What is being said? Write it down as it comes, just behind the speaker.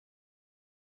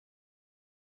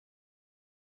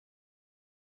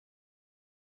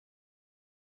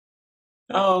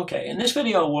Okay, in this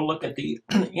video we'll look at the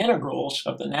integrals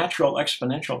of the natural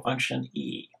exponential function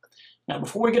e. Now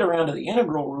before we get around to the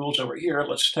integral rules over here,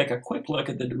 let's take a quick look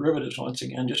at the derivatives once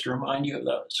again, just to remind you of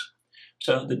those.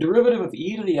 So the derivative of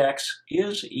e to the x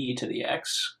is e to the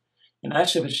x, and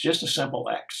that's if it's just a simple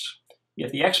x.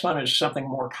 If the exponent is something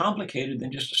more complicated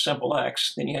than just a simple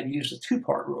x, then you had to use the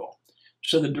two-part rule.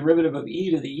 So the derivative of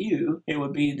e to the u, it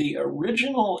would be the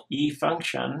original e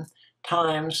function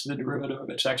times the derivative of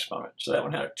its exponent. So that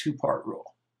one had a two-part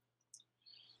rule.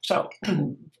 So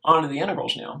on to the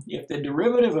integrals now. If the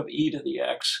derivative of e to the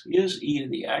x is e to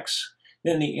the x,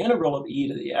 then the integral of e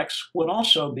to the x would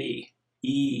also be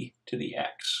e to the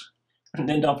x. And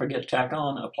then don't forget to tack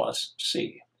on a plus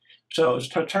c. So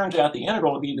it turns out the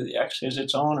integral of e to the x is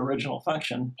its own original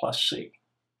function plus c.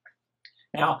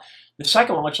 Now, the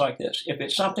second one looks like this. If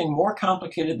it's something more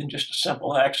complicated than just a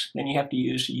simple x, then you have to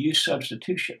use u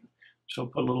substitution. So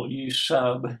we'll put a little u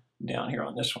sub down here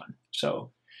on this one.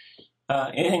 So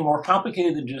anything more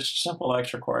complicated than just simple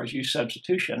x requires u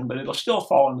substitution, but it'll still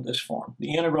fall into this form.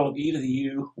 The integral of e to the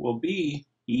u will be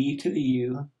e to the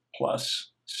u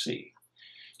plus c.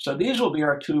 So these will be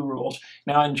our two rules.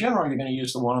 Now in general, you're going to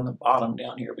use the one on the bottom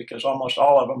down here because almost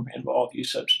all of them involve u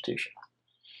substitution.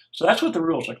 So that's what the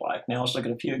rules look like. Now let's look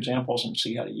at a few examples and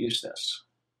see how to use this.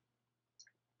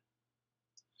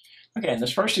 Okay, in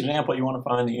this first example, you want to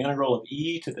find the integral of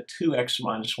e to the 2x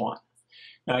minus 1.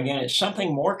 Now again, it's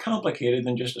something more complicated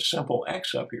than just a simple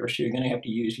x up here, so you're going to have to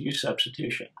use u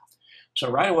substitution.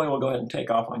 So right away, we'll go ahead and take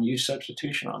off on u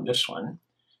substitution on this one,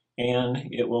 and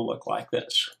it will look like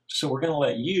this. So we're going to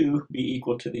let u be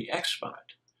equal to the exponent.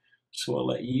 So we'll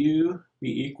let u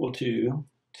be equal to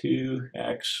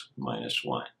 2x minus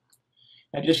 1.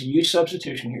 Now just u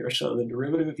substitution here, so the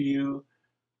derivative of u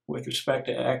with respect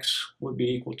to x would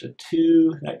be equal to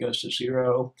 2, that goes to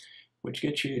 0, which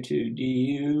gets you to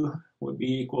du would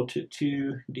be equal to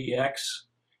 2 dx.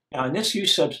 Now in this u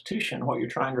substitution, what you're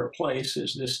trying to replace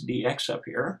is this dx up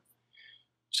here.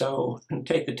 So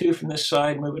take the 2 from this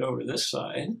side, move it over to this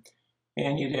side,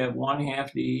 and you'd have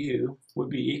 1/2 du would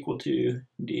be equal to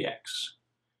dx.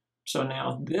 So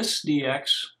now this dx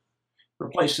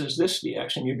replaces this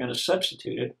dx, and you're going to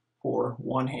substitute it for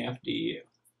 1/2 du.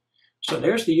 So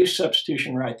there's the u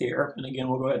substitution right there. And again,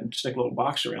 we'll go ahead and stick a little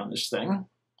box around this thing.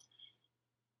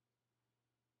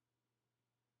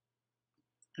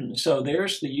 And so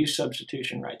there's the u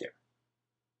substitution right there.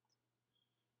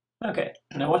 Okay,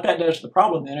 now what that does to the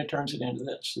problem then, it turns it into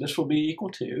this. This will be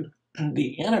equal to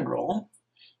the integral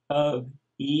of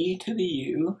e to the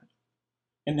u,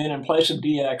 and then in place of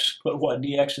dx, put what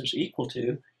dx is equal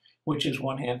to, which is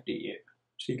 1/2 du.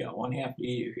 So you got 1/2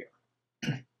 du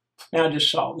here. Now just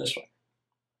solve this one.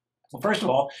 Well, first of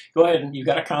all, go ahead and you've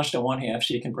got a constant 1/2,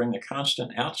 so you can bring the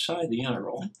constant outside the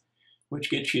integral, which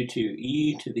gets you to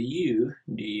e to the u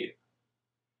du.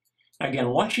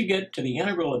 Again, once you get to the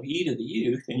integral of e to the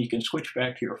u, then you can switch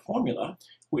back to your formula,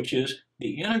 which is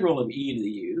the integral of e to the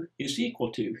u is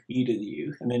equal to e to the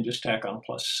u, and then just tack on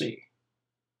plus c.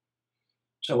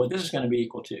 So what this is going to be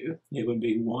equal to, it would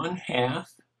be 1/2,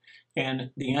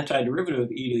 and the antiderivative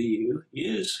of e to the u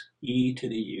is e to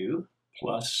the u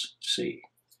plus c.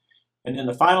 And then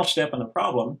the final step in the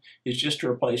problem is just to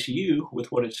replace u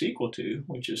with what it's equal to,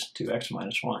 which is 2x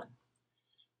minus 1.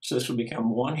 So this will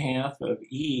become 1/2 of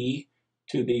e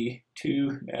to the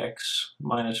 2x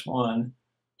minus 1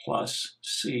 plus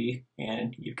c,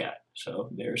 and you've got it. So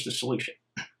there's the solution.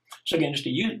 So again, just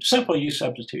a simple u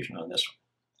substitution on this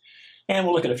one. And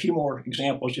we'll look at a few more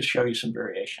examples, just show you some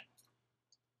variation.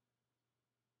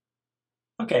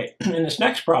 Okay, in this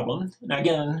next problem, and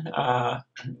again,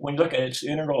 when you look at it, it's the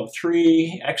integral of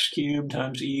 3x cubed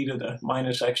times e to the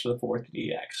minus x to the 4th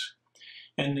dx.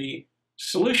 And the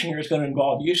solution here is going to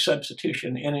involve u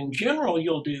substitution, and in general,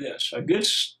 you'll do this. A good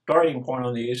starting point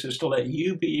on these is to let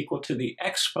u be equal to the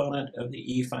exponent of the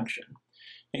e function.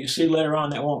 And you see later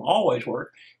on that won't always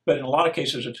work, but in a lot of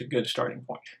cases, it's a good starting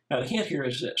point. Now, the hint here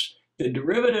is this. The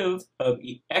derivative of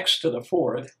x to the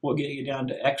 4th will get you down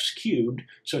to x cubed,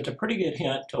 so it's a pretty good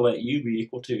hint to let u be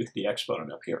equal to the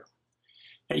exponent up here.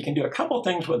 Now you can do a couple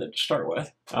things with it to start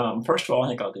with. First of all, I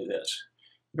think I'll do this.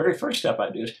 The very first step I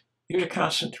do is, here's a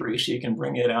constant 3, so you can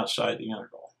bring it outside the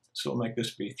integral. So we'll make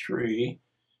this be 3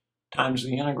 times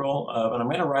the integral of, and I'm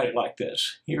going to write it like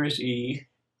this. Here is e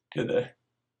to the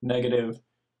negative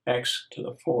x to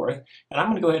the 4th, and I'm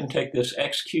going to go ahead and take this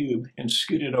x cubed and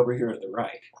scoot it over here to the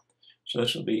right. So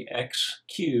this will be x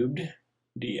cubed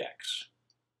dx.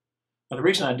 Now the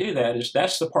reason I do that is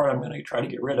that's the part I'm going to try to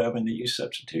get rid of in the u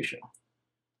substitution.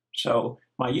 So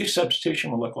my u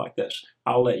substitution will look like this.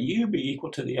 I'll let u be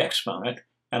equal to the exponent,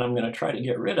 and I'm going to try to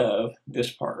get rid of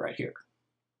this part right here.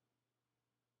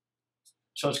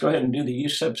 So let's go ahead and do the u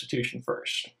substitution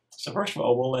first. So first of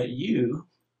all, we'll let u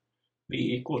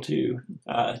be equal to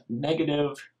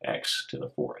negative x to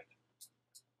the fourth.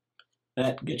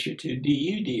 That gets you to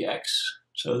du dx.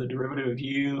 So the derivative of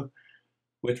u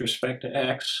with respect to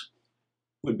x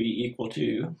would be equal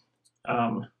to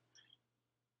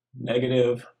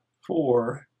negative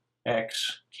 4x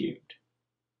cubed.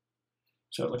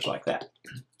 So it looks like that.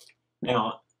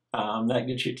 Now, that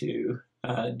gets you to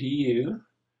du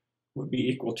would be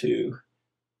equal to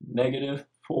negative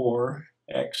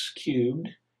 4x cubed,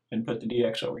 and put the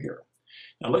dx over here.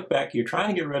 Now look back, you're trying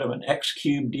to get rid of an x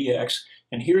cubed dx,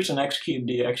 and here's an x cubed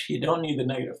dx. You don't need the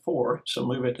negative 4, so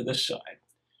move it to this side.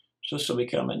 So this will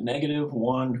become a negative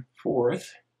 1/4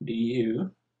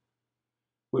 du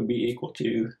would be equal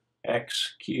to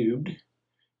x cubed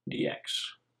dx.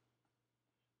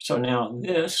 So now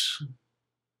this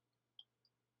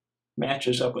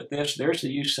matches up with this. There's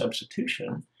the u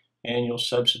substitution, and you'll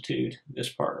substitute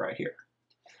this part right here.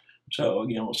 So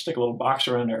again, we'll stick a little box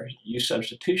around our u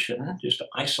substitution just to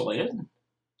isolate it.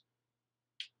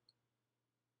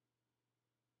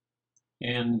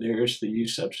 And there's the u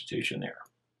substitution there.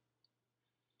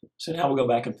 So now we'll go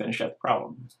back and finish up the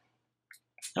problem.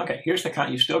 Okay, here's the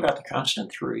you still got the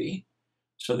constant 3.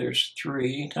 So there's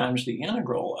 3 times the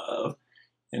integral of,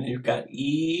 and you've got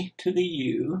e to the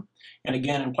u. And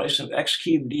again, in place of x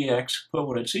cubed dx, put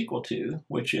what it's equal to,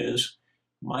 which is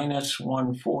minus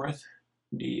 1/4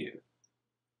 du.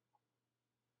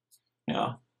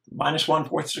 Now, minus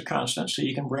 1/4 is a constant, so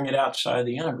you can bring it outside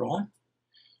the integral.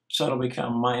 So it'll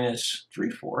become minus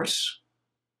 3/4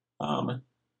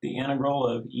 the integral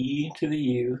of e to the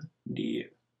u du.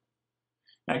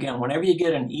 Now again, whenever you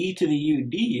get an e to the u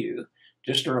du,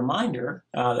 just a reminder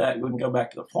that we can go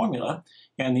back to the formula,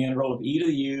 and the integral of e to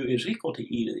the u is equal to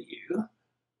e to the u.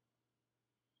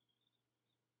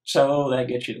 So that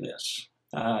gets you to this,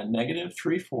 negative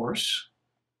 3/4,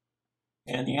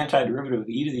 and the antiderivative of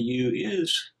e to the u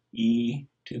is e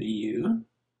to the u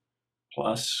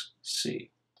plus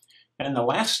c. And the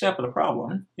last step of the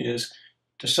problem is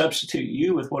to substitute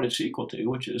u with what it's equal to,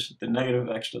 which is the negative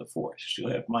x to the fourth. So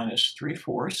you'll have minus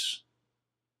 3/4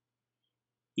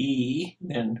 e,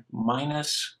 then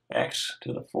minus x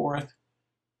to the fourth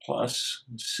plus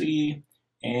c,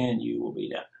 and u will be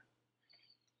done.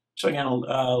 So again,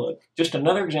 just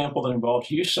another example that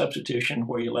involves u substitution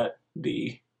where you let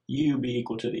the u be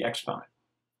equal to the exponent.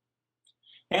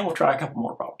 And we'll try a couple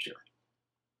more problems here.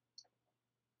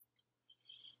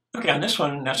 Okay, on this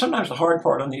one, now sometimes the hard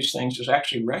part on these things is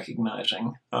actually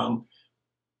recognizing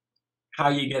how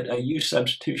you get a u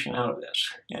substitution out of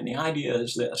this. And the idea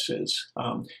is this,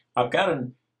 I've got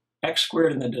an x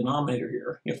squared in the denominator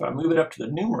here. If I move it up to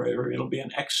the numerator, it'll be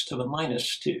an x to the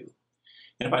minus 2.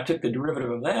 And if I took the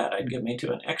derivative of that, I'd get me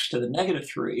to an x to the negative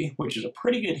 3, which is a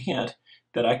pretty good hint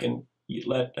that I can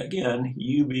let, again,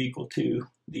 u be equal to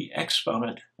the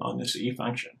exponent on this e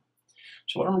function.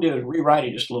 So what I'm going to do is rewrite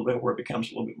it just a little bit where it becomes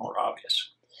a little bit more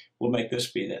obvious. We'll make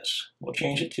this be this. We'll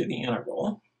change it to the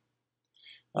integral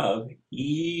of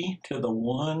e to the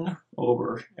 1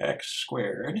 over x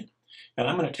squared. And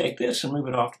I'm going to take this and move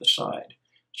it off to the side.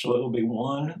 So it will be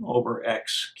 1 over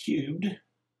x cubed,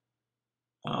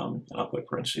 and I'll put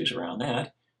parentheses around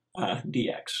that,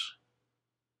 dx.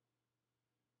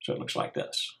 So it looks like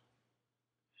this.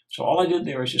 So all I did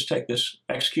there is just take this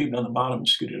x cubed on the bottom and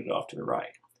scooted it off to the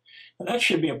right. And that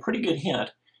should be a pretty good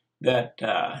hint that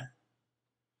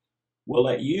we'll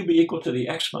let u be equal to the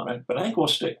exponent, but I think we'll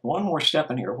stick one more step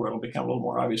in here where it'll become a little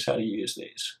more obvious how to use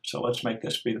these. So let's make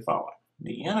this be the following.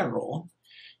 The integral,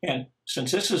 and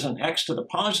since this is an x to the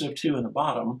positive 2 in the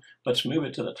bottom, let's move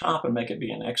it to the top and make it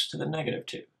be an x to the negative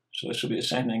 2. So this will be the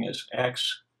same thing as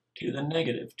x to the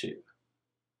negative 2.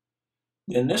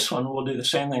 Then this one, we'll do the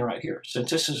same thing right here. Since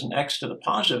this is an x to the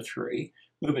positive 3,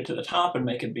 move it to the top and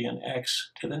make it be an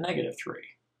x to the negative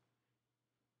 3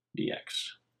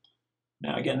 dx.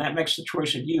 Now again, that makes the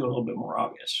choice of u a little bit more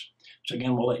obvious. So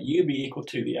again, we'll let u be equal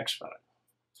to the exponent.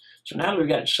 So now that we've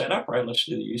got it set up right, let's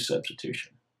do the u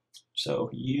substitution. So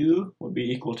u would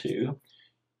be equal to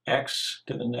x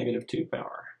to the negative 2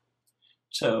 power.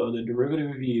 So the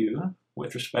derivative of u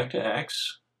with respect to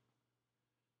x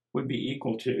would be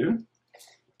equal to,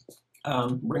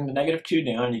 bring the negative 2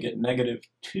 down, you get negative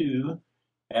 2x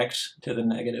to the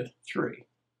negative 3,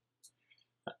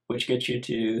 which gets you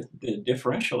to the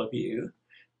differential of u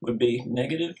would be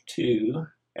negative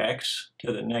 2x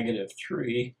to the negative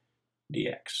 3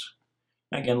 dx.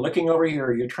 Again, looking over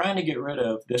here, you're trying to get rid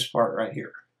of this part right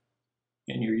here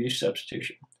in your u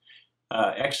substitution.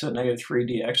 X to the negative 3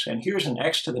 dx, and here's an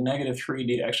x to the negative 3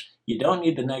 dx. You don't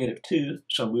need the negative 2,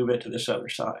 so move it to this other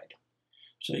side.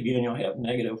 So again, you'll have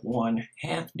negative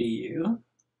 1/2 du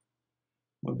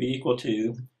would be equal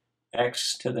to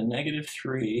x to the negative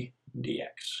 3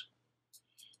 dx.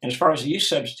 And as far as the u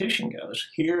substitution goes,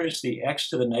 here is the x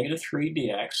to the negative 3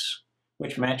 dx,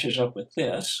 which matches up with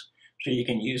this. So you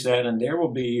can use that, and there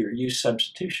will be your u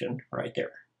substitution right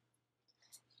there.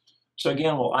 So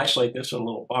again, we'll isolate this in a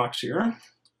little box here.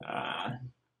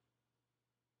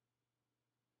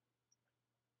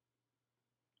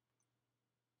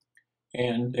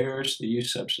 And there's the u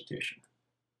substitution.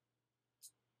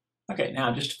 Okay,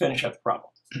 now just to finish up the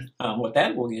problem. What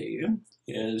that will get you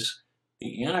is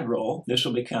the integral. This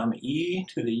will become e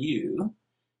to the u,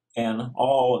 and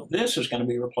all of this is going to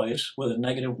be replaced with a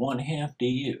negative 1/2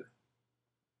 du.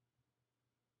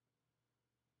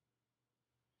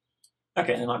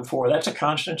 Okay, and like before, that's a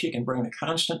constant. You can bring the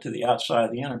constant to the outside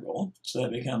of the integral. So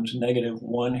that becomes negative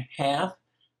 1/2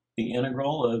 the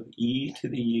integral of e to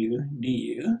the u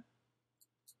du.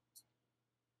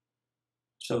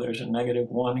 So there's a negative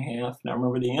 1/2. Now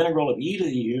remember, the integral of e to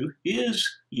the u is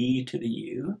e to the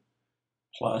u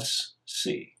plus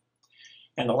c.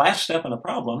 And the last step in the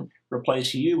problem,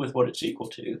 replace u with what it's equal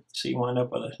to. So you wind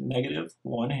up with a negative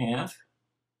 1/2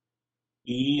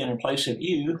 e, and in place of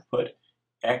u, put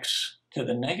x to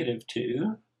the negative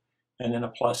 2, and then a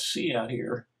plus c out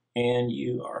here, and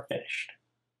you are finished.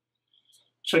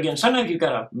 So again, sometimes you've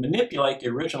got to manipulate the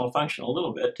original function a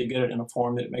little bit to get it in a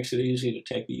form that makes it easy to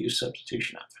take the u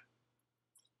substitution of.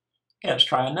 Okay, let's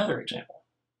try another example.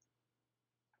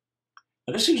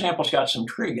 Now, this example's got some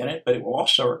trig in it, but it will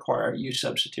also require u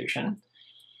substitution.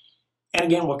 And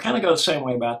again, we'll kind of go the same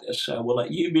way about this. We'll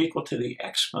let u be equal to the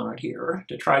exponent here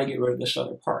to try to get rid of this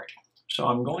other part. So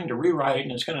I'm going to rewrite it,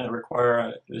 and it's going to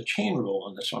require the chain rule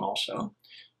on this one also.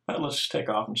 But let's take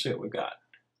off and see what we've got.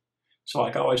 So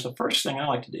like always, the first thing I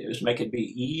like to do is make it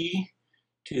be e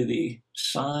to the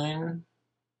sine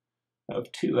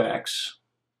of 2x,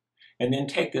 and then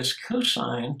take this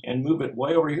cosine and move it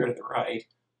way over here to the right.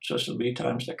 So this will be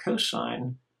times the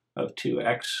cosine of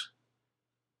 2x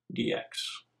dx.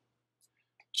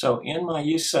 So in my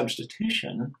u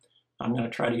substitution, I'm going to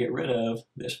try to get rid of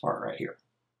this part right here.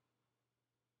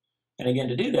 And again,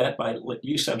 to do that, by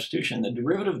u substitution, the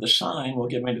derivative of the sine will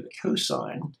give me to the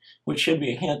cosine, which should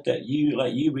be a hint that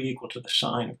let u be equal to the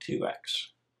sine of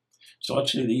 2x. So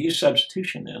let's do the u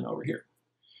substitution then over here.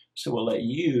 So we'll let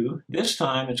u, this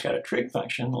time it's got a trig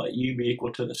function, let u be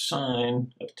equal to the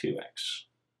sine of 2x.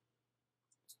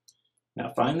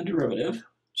 Now find the derivative.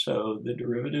 So the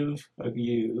derivative of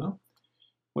u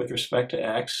with respect to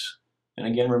x, and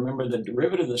again, remember the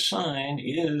derivative of the sine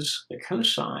is the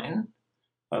cosine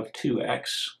of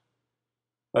 2x,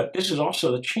 but this is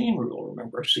also the chain rule,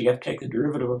 remember, so you have to take the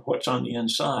derivative of what's on the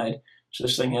inside, so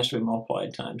this thing has to be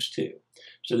multiplied times 2.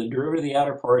 So the derivative of the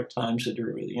outer part times the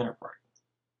derivative of the inner part.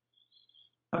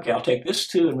 Okay, I'll take this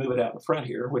 2 and move it out in front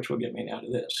here, which will get me down to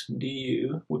this.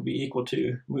 Du would be equal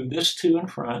to, move this 2 in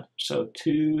front, so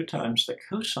 2 times the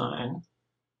cosine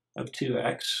of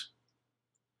 2x,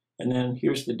 and then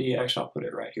here's the dx, I'll put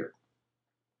it right here.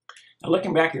 Now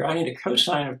looking back here, I need a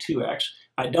cosine of 2x.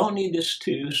 I don't need this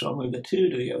 2, so I'll move the 2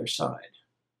 to the other side.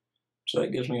 So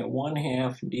that gives me a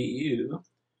 1/2 du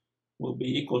will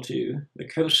be equal to the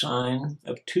cosine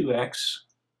of 2x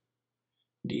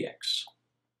dx.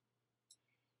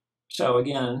 So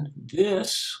again,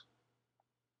 this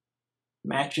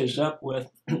matches up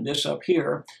with this up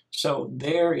here. So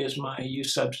there is my u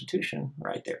substitution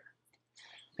right there.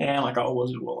 And like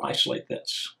always, we'll isolate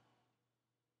this.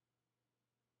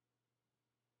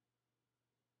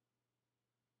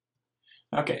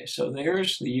 Okay, so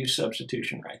there's the u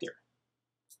substitution right there.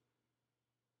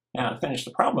 Now to finish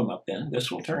the problem up then,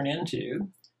 this will turn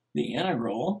into the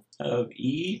integral of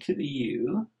e to the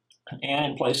u,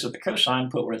 and in place of the cosine,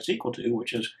 put what it's equal to,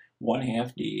 which is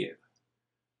 1/2 du.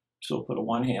 So we'll put a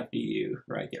 1/2 du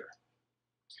right there.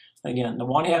 Again, the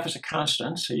 1/2 is a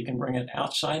constant, so you can bring it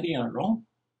outside the integral.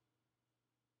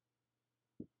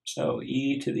 So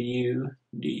e to the u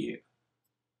du.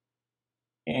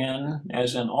 And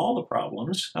as in all the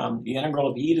problems, the integral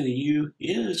of e to the u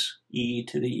is e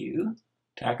to the u.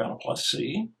 Tack on a plus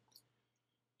c.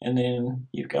 And then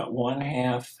you've got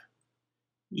 1/2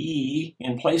 e,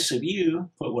 in place of u,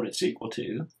 put what it's equal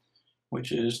to,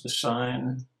 which is the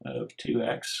sine of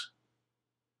 2x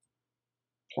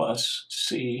plus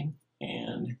c,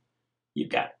 and you've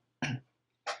got it.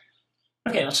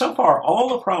 Okay, now so far, all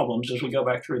the problems, as we go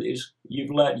back through these,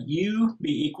 you've let u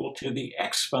be equal to the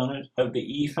exponent of the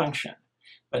e function.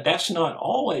 But that's not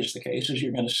always the case, as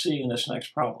you're going to see in this next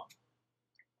problem.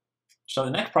 So the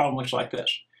next problem looks like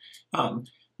this.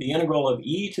 The integral of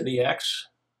e to the x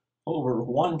over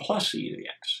 1 plus e to the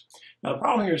x. Now the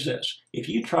problem here is this. If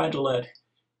you try to let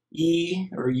e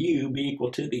or u be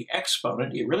equal to the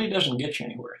exponent, it really doesn't get you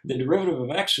anywhere. The derivative of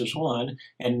x is 1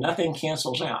 and nothing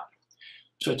cancels out.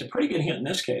 So it's a pretty good hint in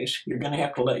this case. You're going to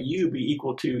have to let u be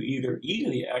equal to either e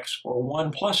to the x or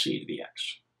 1 plus e to the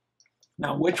x.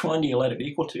 Now which one do you let it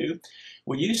equal to?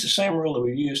 We use the same rule that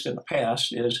we've used in the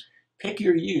past, is pick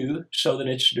your u so that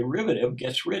its derivative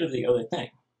gets rid of the other thing.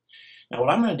 Now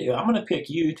what I'm going to do, I'm going to pick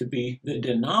u to be the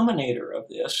denominator of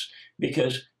this,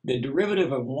 because the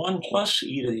derivative of 1 plus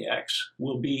e to the x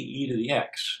will be e to the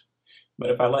x. But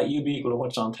if I let u be equal to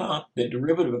what's on top, the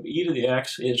derivative of e to the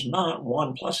x is not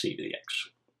 1 plus e to the x.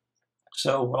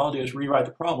 So what I'll do is rewrite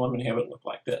the problem and have it look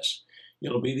like this.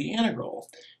 It'll be the integral.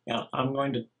 Now I'm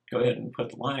going to go ahead and put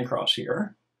the line across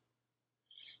here.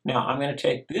 Now I'm going to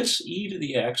take this e to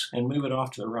the x and move it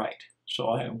off to the right. So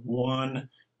I have 1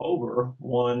 over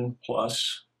 1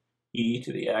 plus e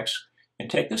to the x, and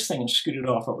take this thing and scoot it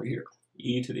off over here,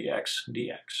 e to the x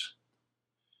dx.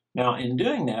 Now in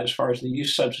doing that, as far as the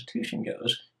use substitution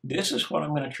goes, this is what I'm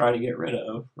going to try to get rid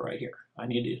of right here. I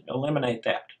need to eliminate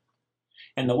that.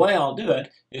 And the way I'll do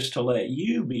it is to let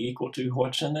u be equal to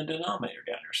what's in the denominator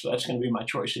down there. So that's going to be my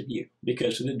choice of u,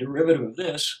 because the derivative of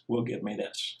this will give me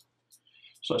this.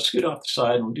 So let's scoot off the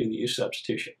side and we'll do the use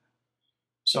substitution.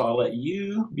 So I'll let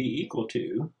u be equal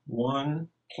to 1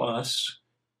 plus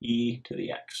e to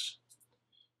the x.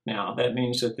 Now that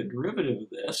means that the derivative of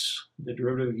this, the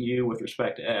derivative of u with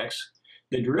respect to x,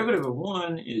 the derivative of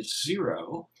 1 is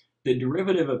 0. The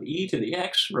derivative of e to the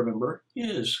x, remember,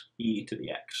 is e to the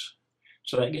x.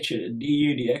 So that gets you to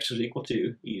du dx is equal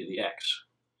to e to the x.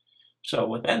 So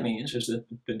what that means is that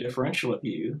the differential of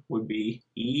u would be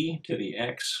e to the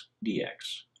x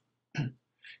dx.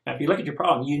 Now, if you look at your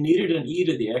problem, you needed an e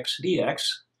to the x dx,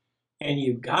 and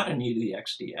you've got an e to the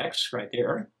x dx right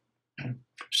there.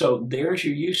 So there's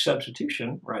your use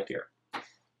substitution right there.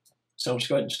 So let's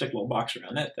go ahead and stick a little box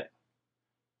around that thing.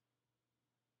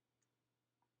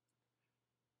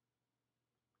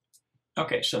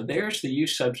 Okay, so there's the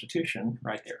use substitution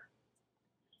right there.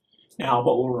 Now,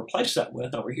 what we'll replace that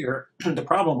with over here, the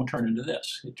problem will turn into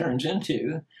this. It turns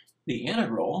into the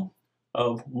integral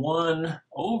of 1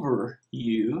 over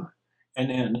u, and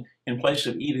then in place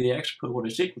of e to the x, put what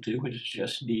it's equal to, which is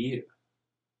just du.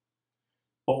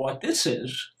 Well, what this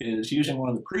is using one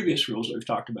of the previous rules that we've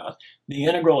talked about, the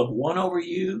integral of 1 over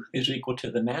u is equal to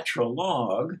the natural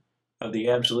log of the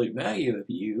absolute value of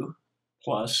u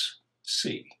plus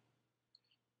c.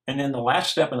 And then the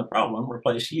last step in the problem,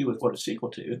 replace u with what it's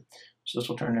equal to. So this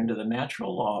will turn into the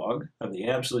natural log of the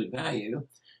absolute value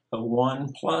of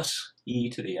 1 plus e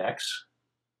to the x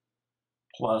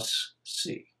plus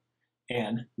c.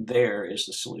 And there is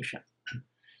the solution.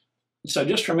 So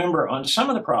just remember, on some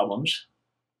of the problems,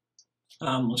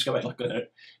 let's go back and look at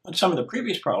it. On some of the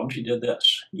previous problems, you did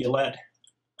this. You let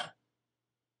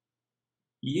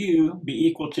u be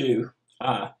equal to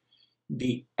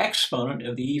the exponent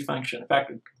of the e function. In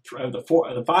fact, of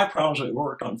the 5 problems that we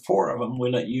worked on, 4 of them,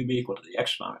 we let u be equal to the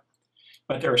exponent.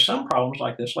 But there are some problems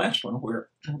like this last one where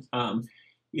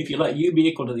if you let u be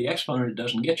equal to the exponent, it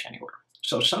doesn't get you anywhere.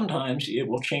 So sometimes it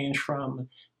will change from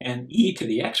an e to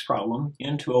the x problem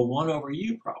into a 1 over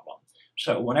u problem.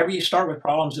 So whenever you start with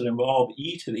problems that involve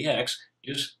e to the x,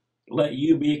 just let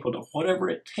u be equal to whatever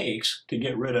it takes to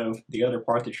get rid of the other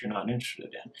part that you're not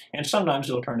interested in. And sometimes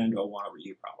it'll turn into a 1 over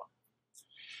u problem.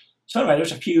 So anyway,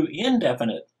 there's a few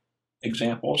indefinite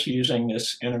examples using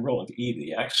this integral of e to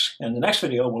the x. In the next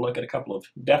video, we'll look at a couple of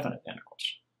definite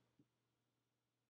integrals.